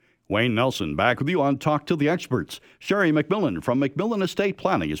Wayne Nelson back with you on Talk to the Experts. Sheri MacMillan from MacMillan Estate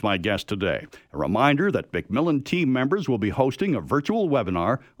Planning is my guest today. A reminder that MacMillan team members will be hosting a virtual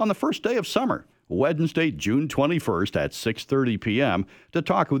webinar on the first day of summer, Wednesday, June 21st at 6:30 p.m. to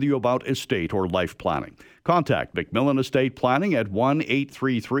talk with you about estate or life planning. Contact MacMillan Estate Planning at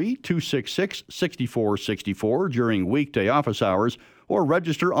 1-833-266-6464 during weekday office hours or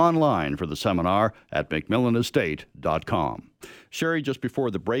register online for the seminar at MacMillanestate.com. Sheri, just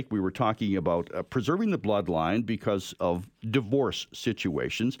before the break, we were talking about preserving the bloodline because of divorce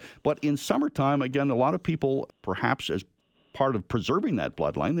situations. But in summertime, again, a lot of people, perhaps as part of preserving that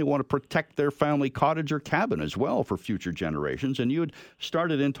bloodline, they want to protect their family cottage or cabin as well for future generations. And you had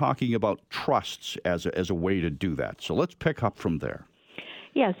started in talking about trusts as a way to do that. So let's pick up from there.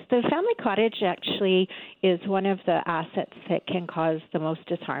 Yes, the family cottage actually is one of the assets that can cause the most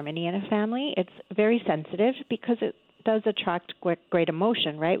disharmony in a family. It's very sensitive because it does attract great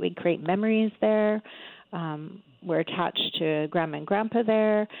emotion, right? We create memories there. We're attached to grandma and grandpa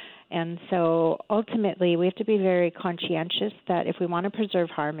there. And so ultimately we have to be very conscientious that if we want to preserve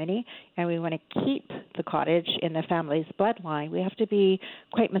harmony and we want to keep the cottage in the family's bloodline, we have to be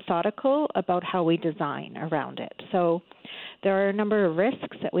quite methodical about how we design around it. So there are a number of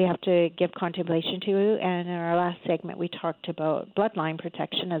risks that we have to give contemplation to, and in our last segment we talked about bloodline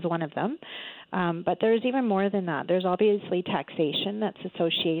protection as one of them. But there's even more than that. There's obviously taxation that's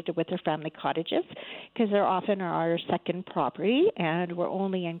associated with their family cottages because they're often our second property, and we're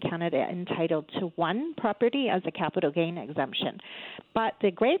only in Canada entitled to one property as a capital gain exemption. But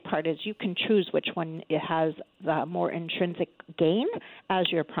the great part is you can choose which one it has the more intrinsic gain as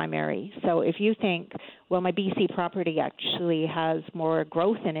your primary. So if you think, well, my BC property actually has more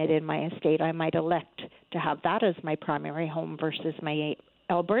growth in it in my estate, I might elect to have that as my primary home versus my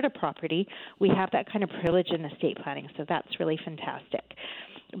Alberta property. We have that kind of privilege in estate planning, so that's really fantastic.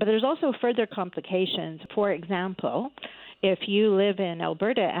 But there's also further complications. For example, if you live in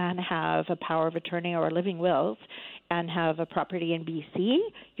Alberta and have a power of attorney or living wills and have a property in BC,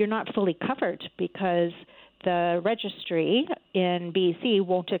 you're not fully covered because the registry in BC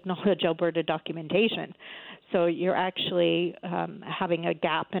won't acknowledge Alberta documentation. So you're actually having a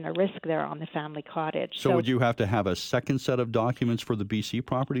gap and a risk there on the family cottage. So would you have to have a second set of documents for the BC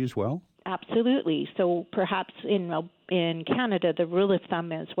property as well? Absolutely. So perhaps in Canada, the rule of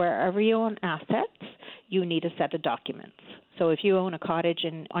thumb is wherever you own assets, you need a set of documents. So if you own a cottage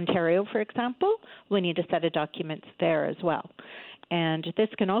in Ontario, for example, we need a set of documents there as well. And this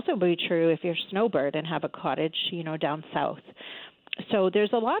can also be true if you're snowbird and have a cottage, down south. So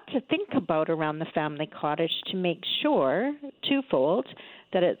there's a lot to think about around the family cottage to make sure, twofold,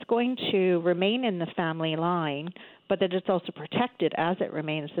 that it's going to remain in the family line, but that it's also protected as it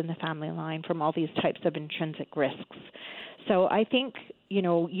remains in the family line from all these types of intrinsic risks. So I think,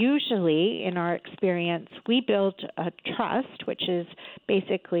 usually in our experience, we build a trust, which is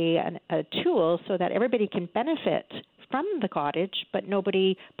basically a tool so that everybody can benefit from the cottage, but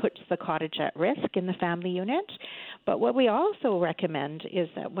nobody puts the cottage at risk in the family unit. But what we also recommend is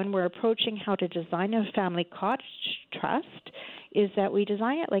that when we're approaching how to design a family cottage trust, is that we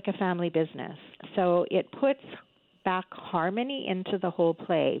design it like a family business. So it puts back harmony into the whole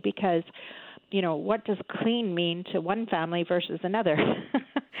play because, what does clean mean to one family versus another?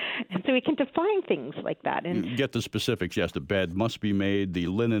 And so we can define things like that. And you get the specifics. Yes, the bed must be made, the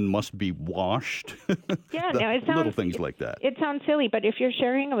linen must be washed. Yeah, it sounds, little things like that. It sounds silly, but if you're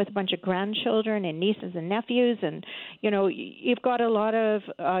sharing it with a bunch of grandchildren and nieces and nephews, and you've got a lot of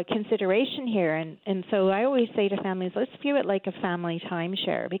consideration here. And so I always say to families, let's view it like a family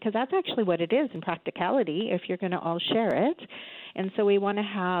timeshare, because that's actually what it is in practicality if you're going to all share it. And so we want to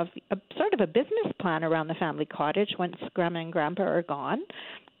have a sort of a business plan around the family cottage once grandma and grandpa are gone.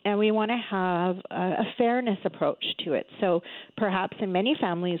 And we want to have a fairness approach to it. So perhaps in many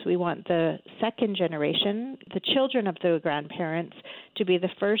families, we want the second generation, the children of the grandparents, to be the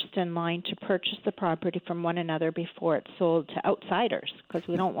first in line to purchase the property from one another before it's sold to outsiders, because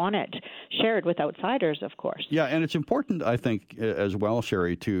we don't want it shared with outsiders, of course. Yeah, and it's important, I think, as well,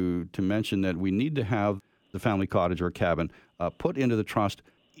 Sheri, to mention that we need to have the family cottage or cabin put into the trust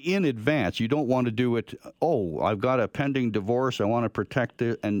in advance. You don't want to do it, I've got a pending divorce, I want to protect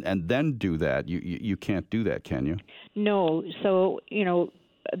it, and then do that. You can't do that, can you? No. So,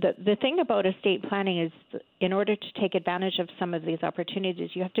 the thing about estate planning is in order to take advantage of some of these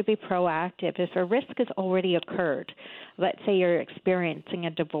opportunities, you have to be proactive. If a risk has already occurred, let's say you're experiencing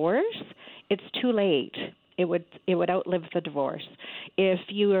a divorce, it's too late. It would outlive the divorce. If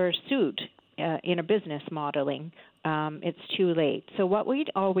you are sued in a business modeling, it's too late. So what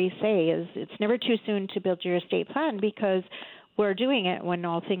we'd always say is it's never too soon to build your estate plan, because we're doing it when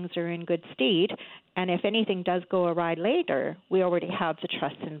all things are in good state. And if anything does go awry later, we already have the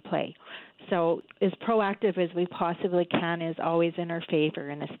trust in play. So as proactive as we possibly can is always in our favor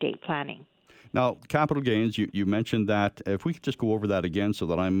in estate planning. Now, capital gains, you mentioned that. If we could just go over that again so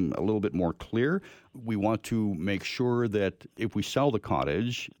that I'm a little bit more clear, we want to make sure that if we sell the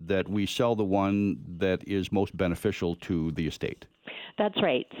cottage, that we sell the one that is most beneficial to the estate. That's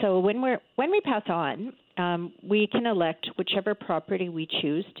right. So when we pass on, we can elect whichever property we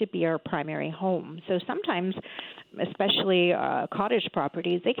choose to be our primary home. So sometimes, especially cottage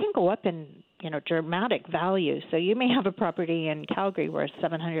properties, they can go up in dramatic value. So you may have a property in Calgary worth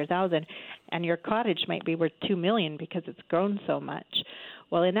 $700,000, and your cottage might be worth $2 million because it's grown so much.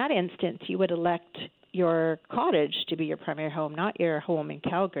 Well, in that instance, you would elect your cottage to be your primary home, not your home in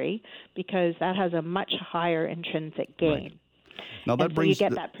Calgary, because that has a much higher intrinsic gain. Right. Now that so you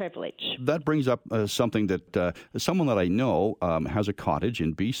get that privilege. That brings up something that someone that I know has a cottage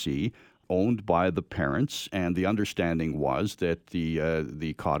in BC owned by the parents, and the understanding was that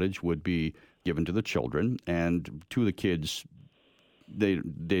the cottage would be given to the children, and two of the kids,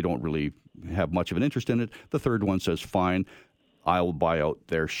 they don't really have much of an interest in it. The third one says, fine, I'll buy out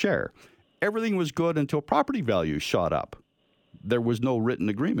their share. Everything was good until property values shot up. There was no written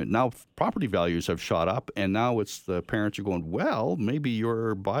agreement. Now property values have shot up, and now it's the parents are going, well, maybe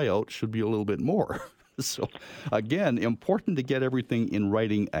your buyout should be a little bit more. So, again, important to get everything in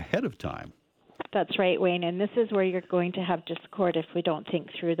writing ahead of time. That's right, Wayne, and this is where you're going to have discord if we don't think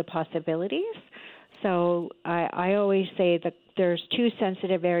through the possibilities. So I always say that there's two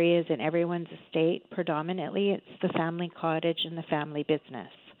sensitive areas in everyone's estate. Predominantly, it's the family cottage and the family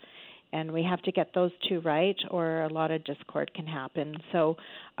business. And we have to get those two right, or a lot of discord can happen. So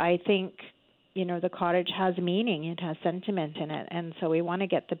I think, the cottage has meaning. It has sentiment in it. And so we want to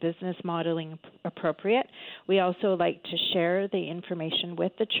get the business modeling appropriate. We also like to share the information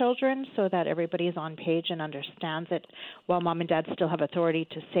with the children so that everybody is on page and understands it, while mom and dad still have authority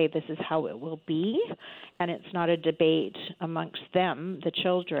to say this is how it will be. And it's not a debate amongst them, the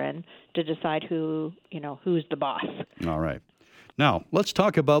children, to decide who's the boss. All right. Now, let's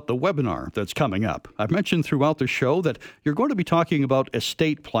talk about the webinar that's coming up. I've mentioned throughout the show that you're going to be talking about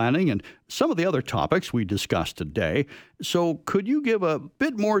estate planning and some of the other topics we discussed today. So could you give a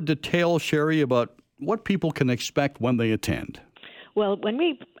bit more detail, Sheri, about what people can expect when they attend? Well, when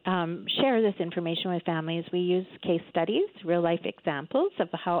we share this information with families, we use case studies, real-life examples of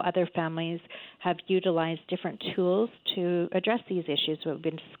how other families have utilized different tools to address these issues we've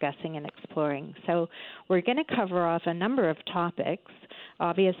been discussing and exploring. So we're going to cover off a number of topics.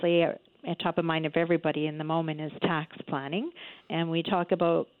 Obviously, at top of mind of everybody in the moment is tax planning, and we talk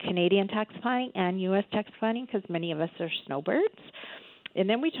about Canadian tax planning and U.S. tax planning because many of us are snowbirds. And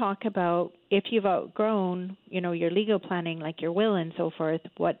then we talk about if you've outgrown, your legal planning, like your will and so forth,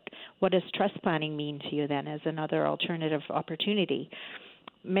 what does trust planning mean to you then as another alternative opportunity?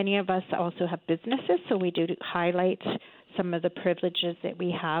 Many of us also have businesses, so we do highlight some of the privileges that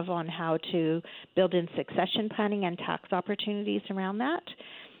we have on how to build in succession planning and tax opportunities around that.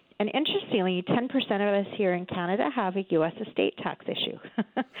 And interestingly, 10% of us here in Canada have a U.S. estate tax issue.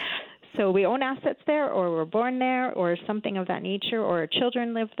 So we own assets there, or we're born there, or something of that nature, or our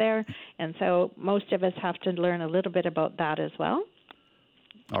children live there. And so most of us have to learn a little bit about that as well.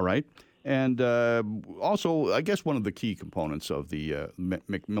 All right. And also, I guess one of the key components of the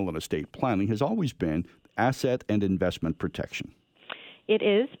MacMillan Estate Planning has always been asset and investment protection. It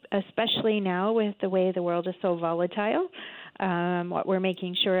is, especially now with the way the world is so volatile. What we're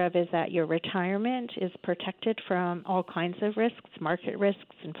making sure of is that your retirement is protected from all kinds of risks, market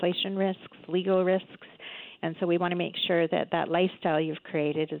risks, inflation risks, legal risks. And so we want to make sure that that lifestyle you've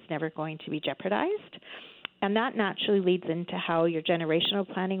created is never going to be jeopardized. And that naturally leads into how your generational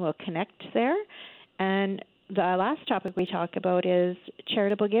planning will connect there. And the last topic we talk about is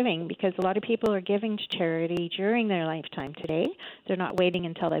charitable giving, because a lot of people are giving to charity during their lifetime today. They're not waiting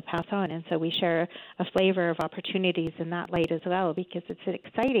until they pass on, and so we share a flavor of opportunities in that light as well, because it's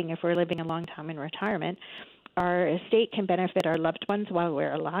exciting if we're living a long time in retirement. Our estate can benefit our loved ones while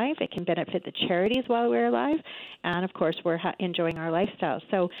we're alive. It can benefit the charities while we're alive. And, of course, we're enjoying our lifestyle.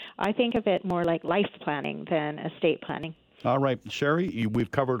 So I think of it more like life planning than estate planning. All right, Sheri, we've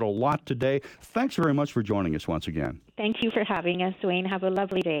covered a lot today. Thanks very much for joining us once again. Thank you for having us, Wayne. Have a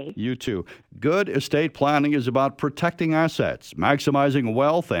lovely day. You too. Good estate planning is about protecting assets, maximizing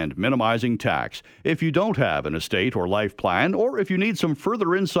wealth, and minimizing tax. If you don't have an estate or life plan, or if you need some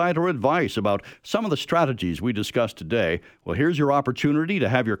further insight or advice about some of the strategies we discussed today, well, here's your opportunity to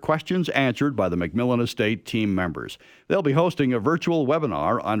have your questions answered by the MacMillan Estate team members. They'll be hosting a virtual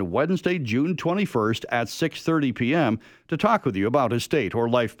webinar on Wednesday, June 21st at 6:30 p.m. to talk with you about estate or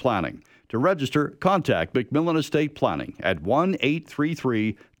life planning. To register, contact MacMillan Estate Planning at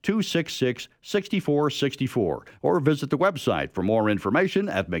 1-833-266-6464 or visit the website for more information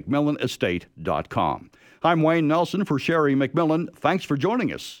at MacMillanestate.com. I'm Wayne Nelson for Sheri MacMillan. Thanks for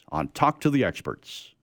joining us on Talk to the Experts.